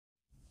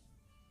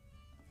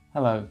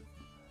Hello.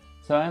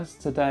 So as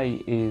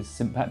today is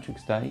St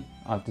Patrick's Day,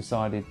 I've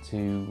decided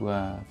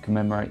to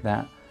commemorate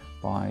that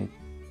by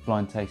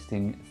blind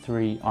tasting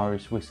 3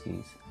 Irish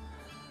whiskies.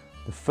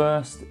 The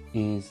first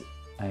is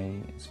a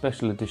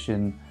special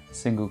edition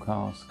single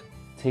cask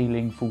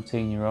Teeling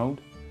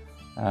 14-year-old,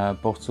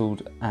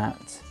 bottled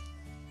at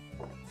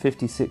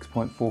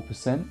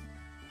 56.4%.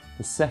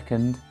 The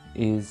second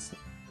is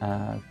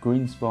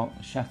Green Spot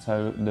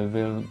Chateau Le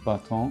Ville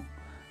Baton,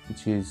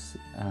 which is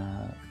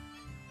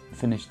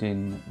finished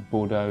in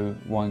Bordeaux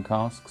wine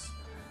casks.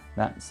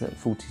 That's at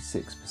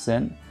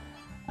 46%.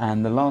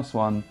 And the last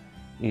one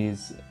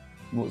is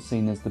what's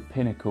seen as the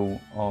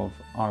pinnacle of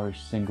Irish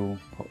single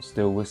pot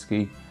still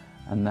whisky,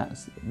 and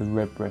that's the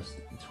Redbreast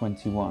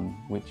 21,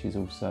 which is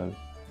also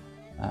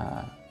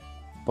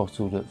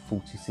bottled at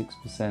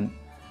 46%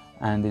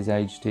 and is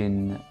aged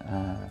in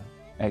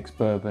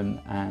ex-bourbon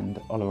and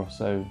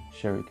Oloroso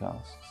sherry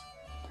casks.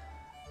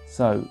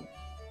 So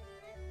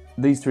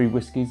these 3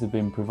 whiskies have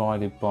been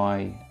provided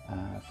by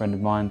a friend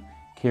of mine,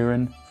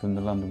 Kieran, from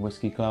the London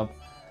Whisky Club,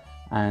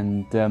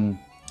 and I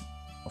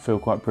feel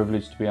quite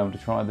privileged to be able to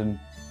try them.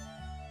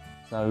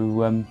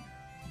 So I'm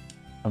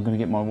going to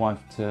get my wife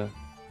to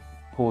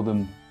pour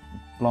them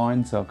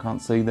blind so I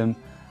can't see them,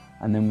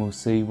 and then we'll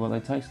see what they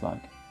taste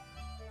like.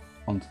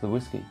 Onto the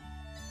whiskey.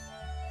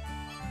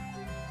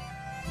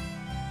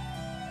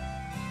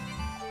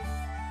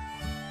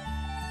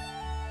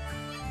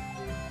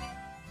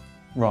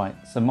 Right,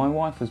 so my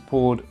wife has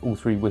poured all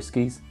 3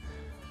 whiskies.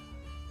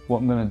 What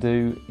I'm going to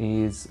do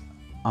is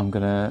I'm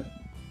going to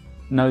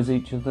nose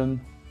each of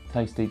them,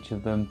 taste each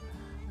of them,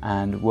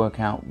 and work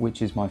out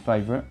which is my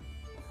favourite.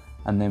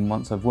 And then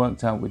once I've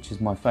worked out which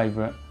is my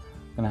favourite,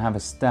 I'm going to have a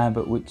stab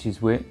at which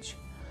is which.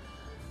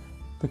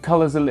 The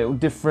colour's a little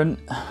different.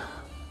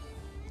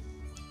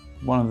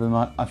 One of them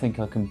I think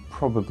I can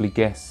probably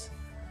guess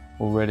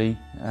already,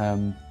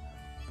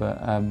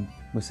 but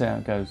we'll see how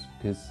it goes,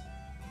 because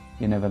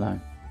you never know.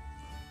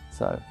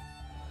 So,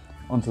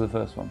 on to the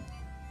first one.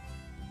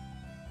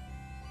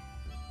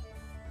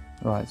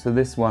 Right, so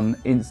this one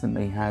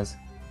instantly has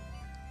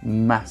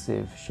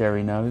massive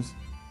sherry nose.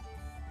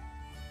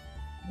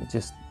 It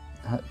just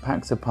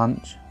packs a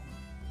punch.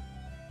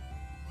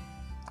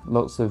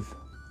 Lots of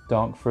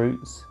dark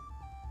fruits.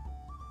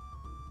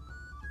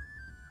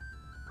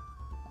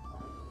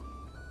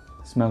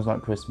 Smells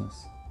like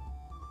Christmas.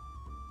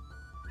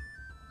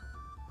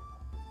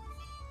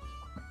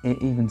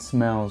 It even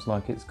smells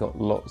like it's got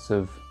lots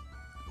of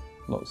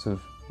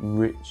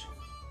rich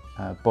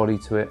body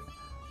to it.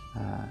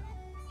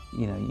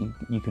 You know,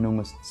 you can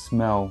almost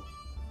smell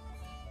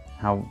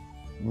how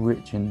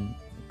rich and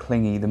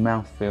clingy the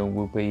mouthfeel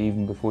will be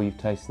even before you've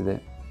tasted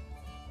it.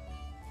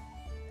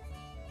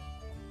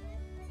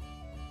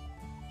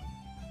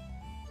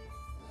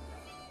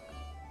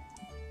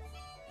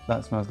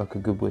 That smells like a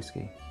good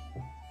whiskey.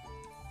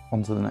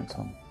 On to the next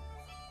one.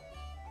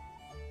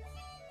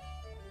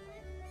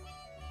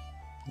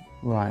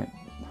 Right.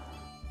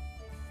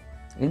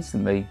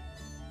 Instantly,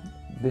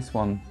 this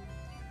one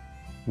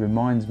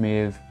reminds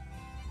me of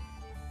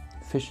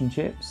fish and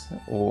chips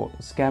or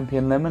scampi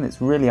and lemon.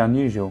 It's really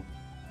unusual.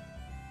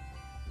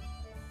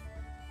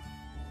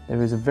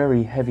 There is a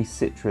very heavy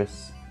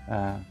citrus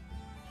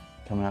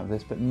coming out of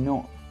this, but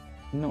not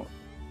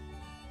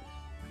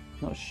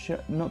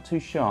too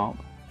sharp.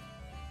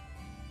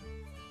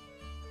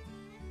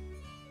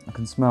 I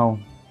can smell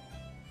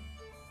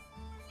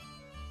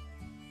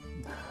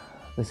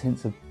there's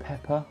hints of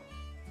pepper.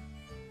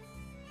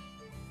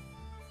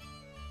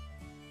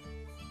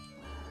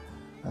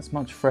 That's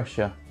much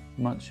fresher,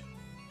 much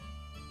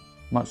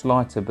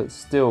lighter, but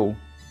still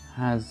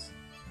has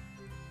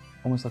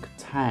almost like a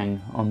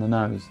tang on the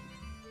nose.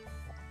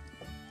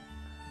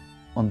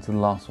 On to the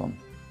last one.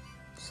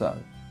 So,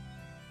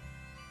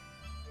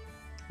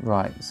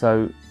 right,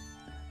 so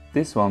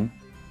this one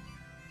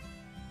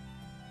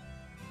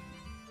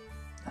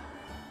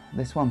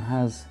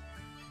has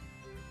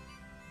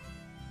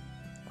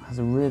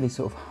a really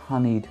sort of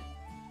honeyed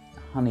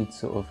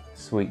sort of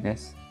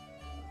sweetness.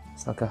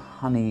 It's like a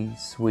honey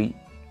sweet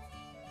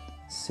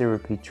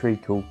syrupy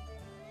treacle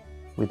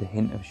with a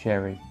hint of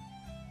sherry.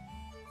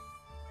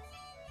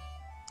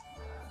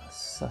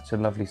 Such a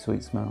lovely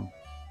sweet smell.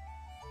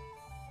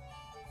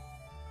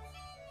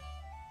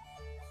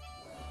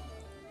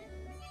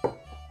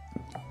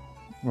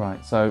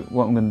 Right, so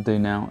what I'm going to do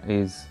now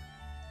is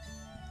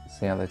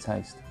see how they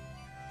taste.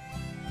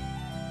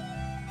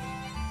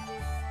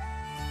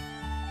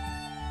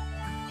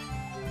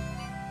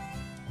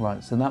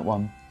 Right, so that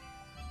one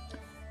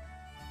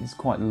is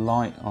quite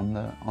light on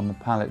the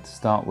palate to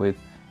start with.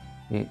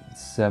 It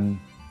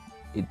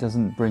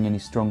doesn't bring any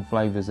strong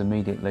flavours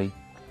immediately.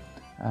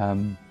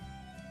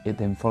 It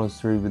then follows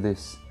through with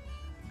this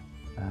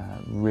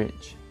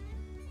rich,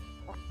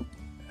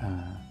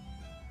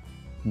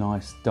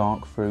 nice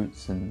dark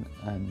fruits and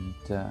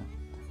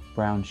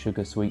brown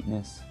sugar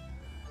sweetness,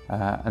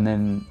 and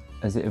then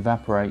as it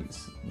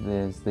evaporates,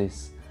 there's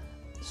this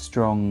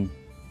strong,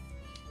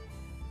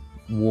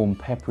 warm,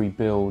 peppery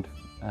build,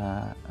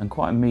 and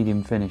quite a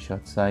medium finish,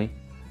 I'd say.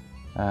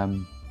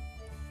 I'm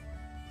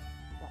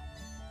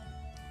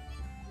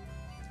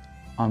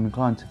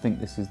inclined to think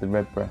this is the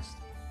Redbreast.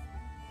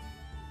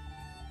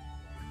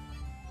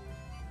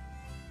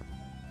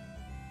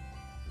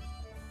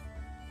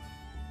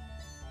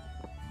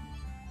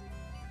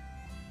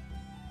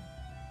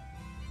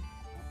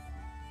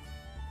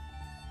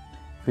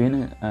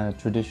 Being a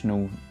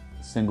traditional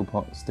single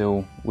pot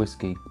still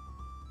whiskey,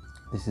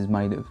 this is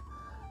made of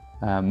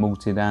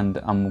malted and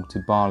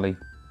unmalted barley.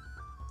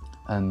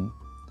 I'm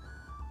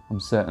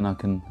certain I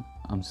can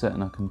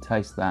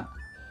taste that.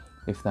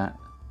 If that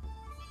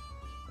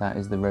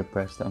is the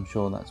Redbreast, I'm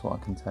sure that's what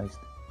I can taste.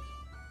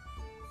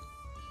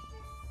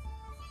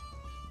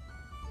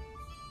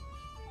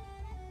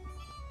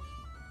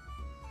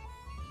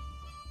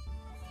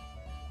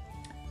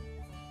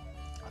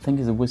 I think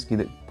it's a whiskey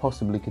that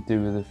possibly could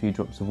do with a few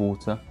drops of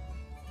water,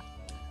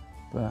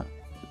 but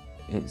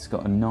it's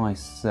got a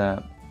nice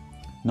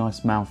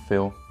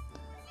mouthfeel.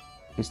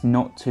 It's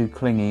not too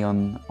clingy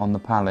on the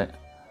palate,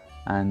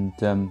 and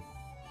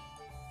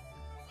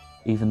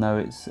even though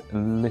it's a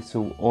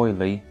little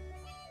oily,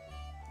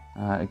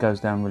 it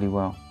goes down really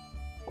well.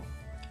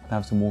 I'll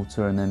have some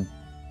water and then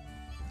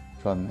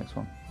try the next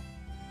one.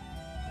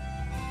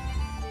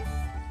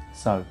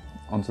 So,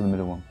 on to the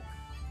middle one.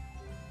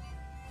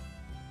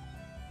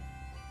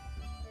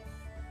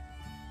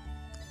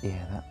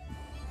 Yeah,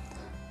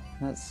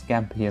 that's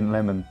scampi and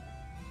lemon.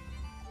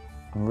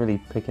 I'm really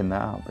picking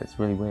that up, it's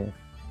really weird.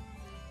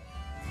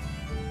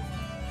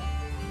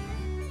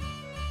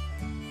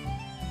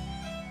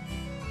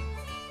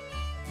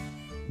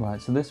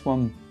 Right, so this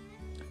one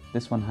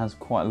has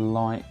quite a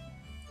light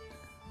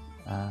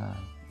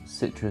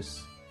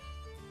citrus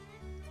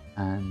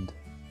and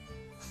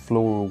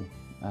floral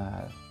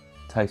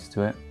taste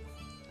to it.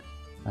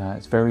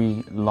 It's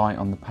very light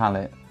on the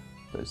palate,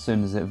 but as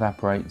soon as it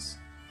evaporates,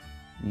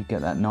 you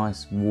get that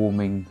nice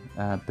warming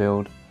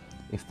build.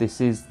 If this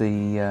is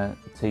the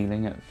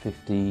Teeling at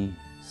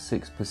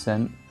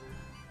 56%,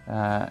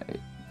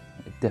 it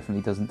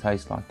definitely doesn't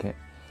taste like it.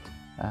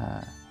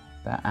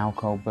 That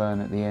alcohol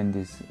burn at the end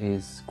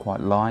is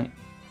quite light,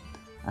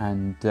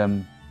 and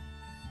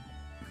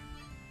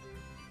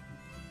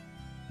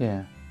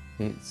yeah,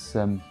 it's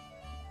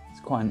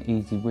quite an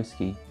easy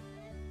whiskey,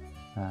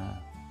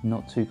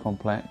 not too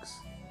complex.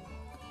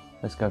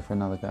 Let's go for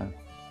another go.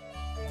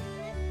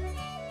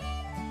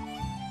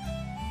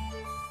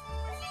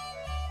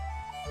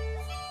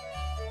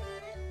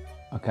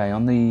 Okay,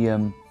 on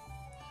the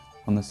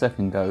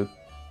second go,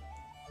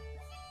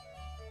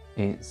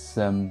 it's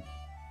got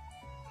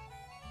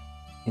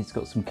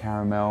some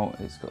caramel,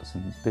 it's got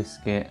some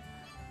biscuit,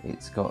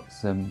 it's got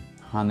some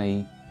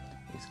honey,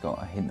 it's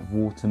got a hint of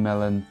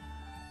watermelon,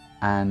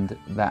 and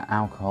that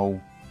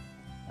alcohol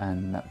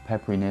and that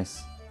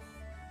pepperiness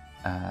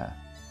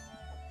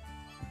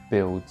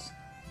builds.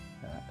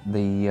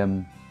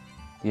 The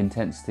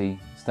intensity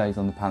stays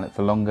on the palate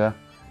for longer.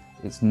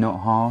 It's not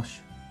harsh.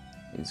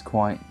 It's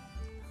quite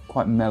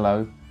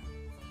mellow,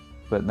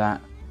 but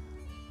that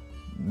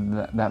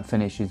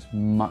finish is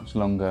much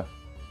longer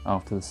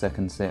after the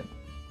second sip.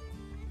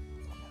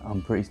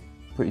 I'm pretty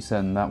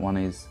certain that one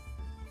is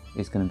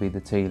going to be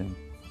the Teeling.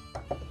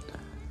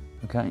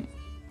 Okay,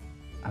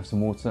 have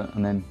some water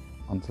and then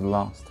on to the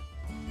last.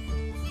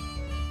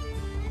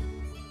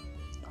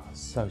 Oh, it's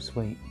so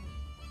sweet.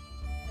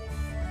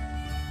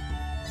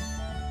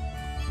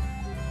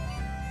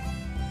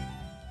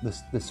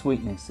 The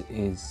sweetness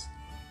is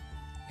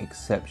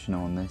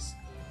exceptional on this.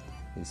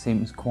 It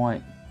seems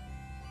quite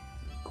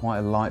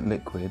a light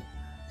liquid,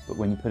 but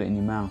when you put it in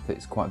your mouth,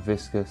 it's quite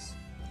viscous,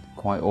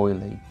 quite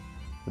oily.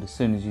 But as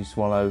soon as you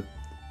swallow,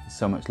 it's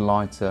so much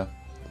lighter,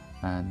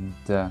 and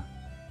the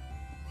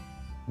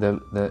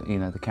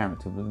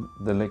character of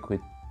the liquid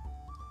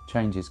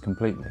changes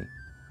completely.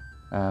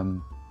 I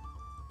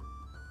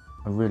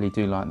really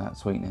do like that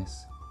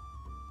sweetness.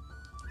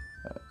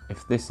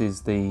 If this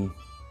is the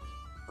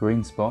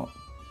green spot,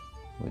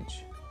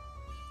 which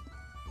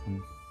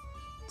I'm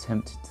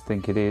tempted to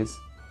think it is,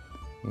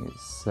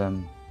 it's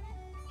a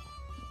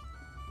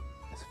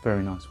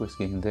very nice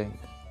whiskey indeed.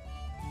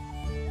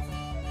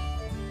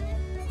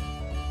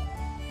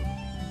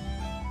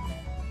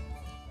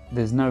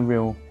 There's no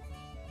real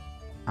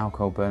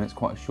alcohol burn, it's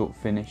quite a short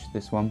finish,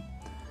 this one.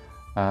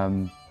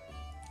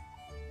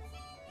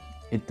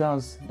 It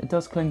does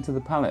cling to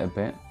the palate a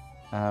bit.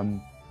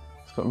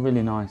 It's got a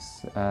really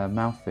nice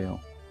mouthfeel.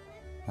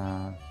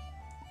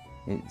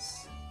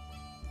 It's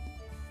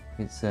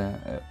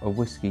a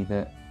whiskey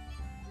that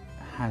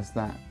has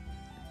that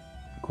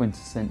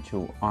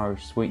quintessential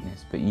Irish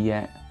sweetness, but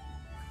yet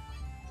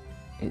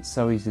it's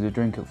so easy to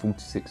drink at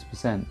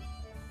 46%.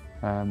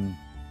 I'm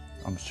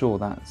sure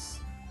that's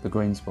the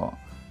green spot.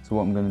 So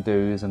what I'm going to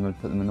do is I'm going to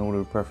put them in order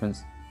of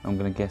preference. I'm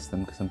going to guess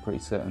them because I'm pretty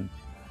certain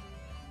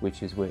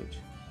which is which,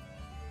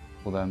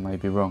 although I may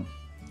be wrong.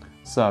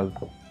 So,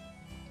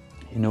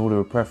 in order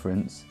of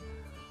preference,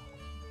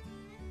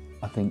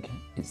 I think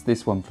it's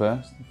this one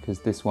first, because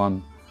this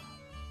one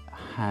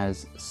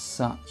has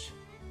such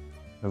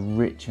a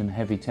rich and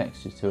heavy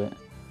texture to it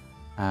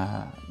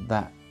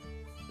that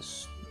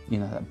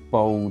that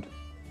bold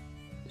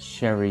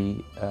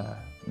sherry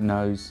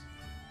nose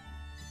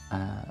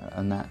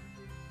and that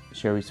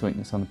sherry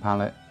sweetness on the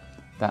palate.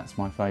 That's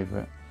my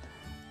favourite.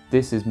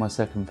 This is my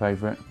second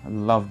favourite. I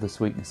love the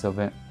sweetness of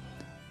it,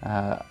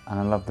 and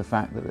I love the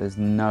fact that there's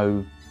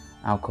no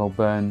alcohol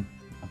burn.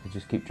 I could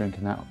just keep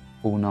drinking that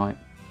all night.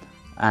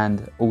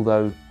 And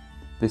although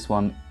this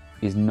one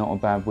is not a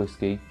bad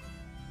whiskey,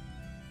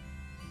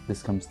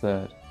 this comes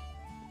third.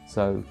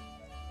 So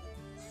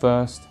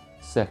first,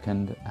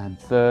 second and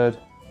third,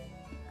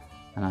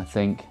 and I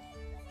think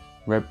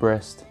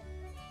Redbreast,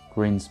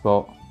 Green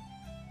Spot,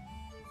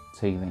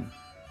 Teeling.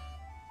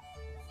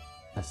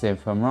 Let's see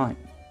if I'm right.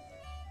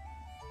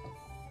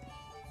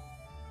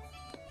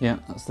 Yeah,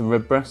 that's the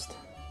Redbreast.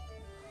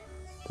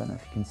 Don't know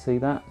if you can see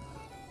that.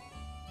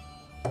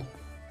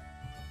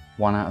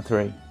 1 out of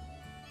 3.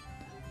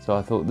 So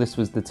I thought this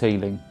was the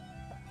Teeling.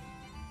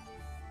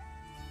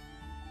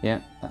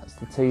 Yeah, that's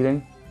the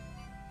Teeling.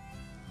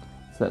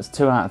 So that's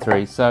 2 out of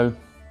 3. So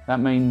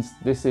that means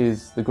this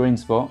is the Green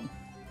Spot.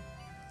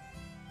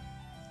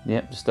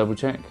 Yep, just double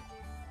check.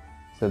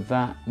 So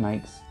that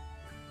makes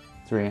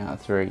 3 out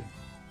of 3.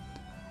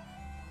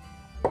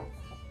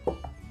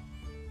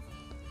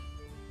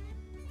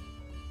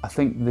 I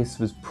think this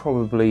was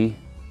probably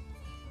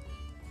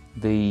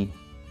the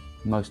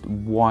most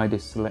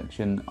widest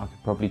selection I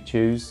could probably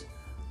choose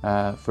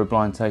for a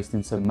blind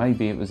tasting, so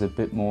maybe it was a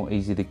bit more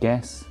easy to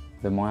guess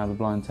than my other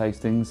blind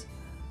tastings,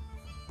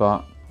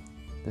 but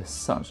they're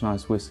such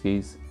nice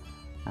whiskies,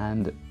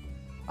 and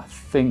I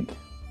think,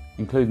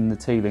 including the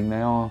Teeling,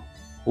 they are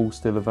all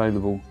still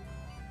available.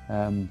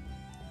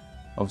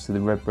 Obviously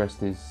the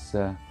Redbreast is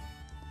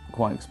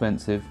quite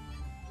expensive,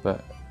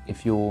 but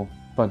if your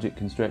budget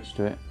can stretch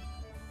to it,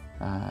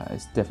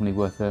 it's definitely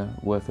worth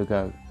a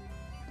go.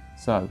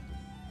 So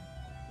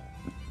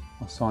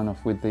I'll sign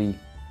off with the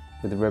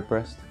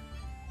Redbreast,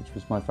 which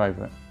was my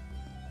favourite.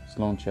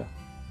 Sláinte.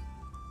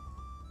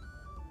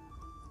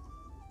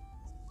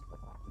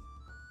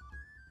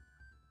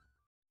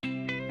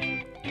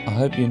 I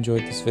hope you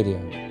enjoyed this video.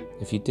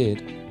 If you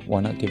did,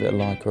 why not give it a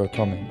like or a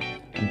comment,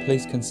 and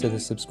please consider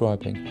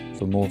subscribing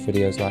for more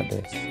videos like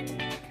this.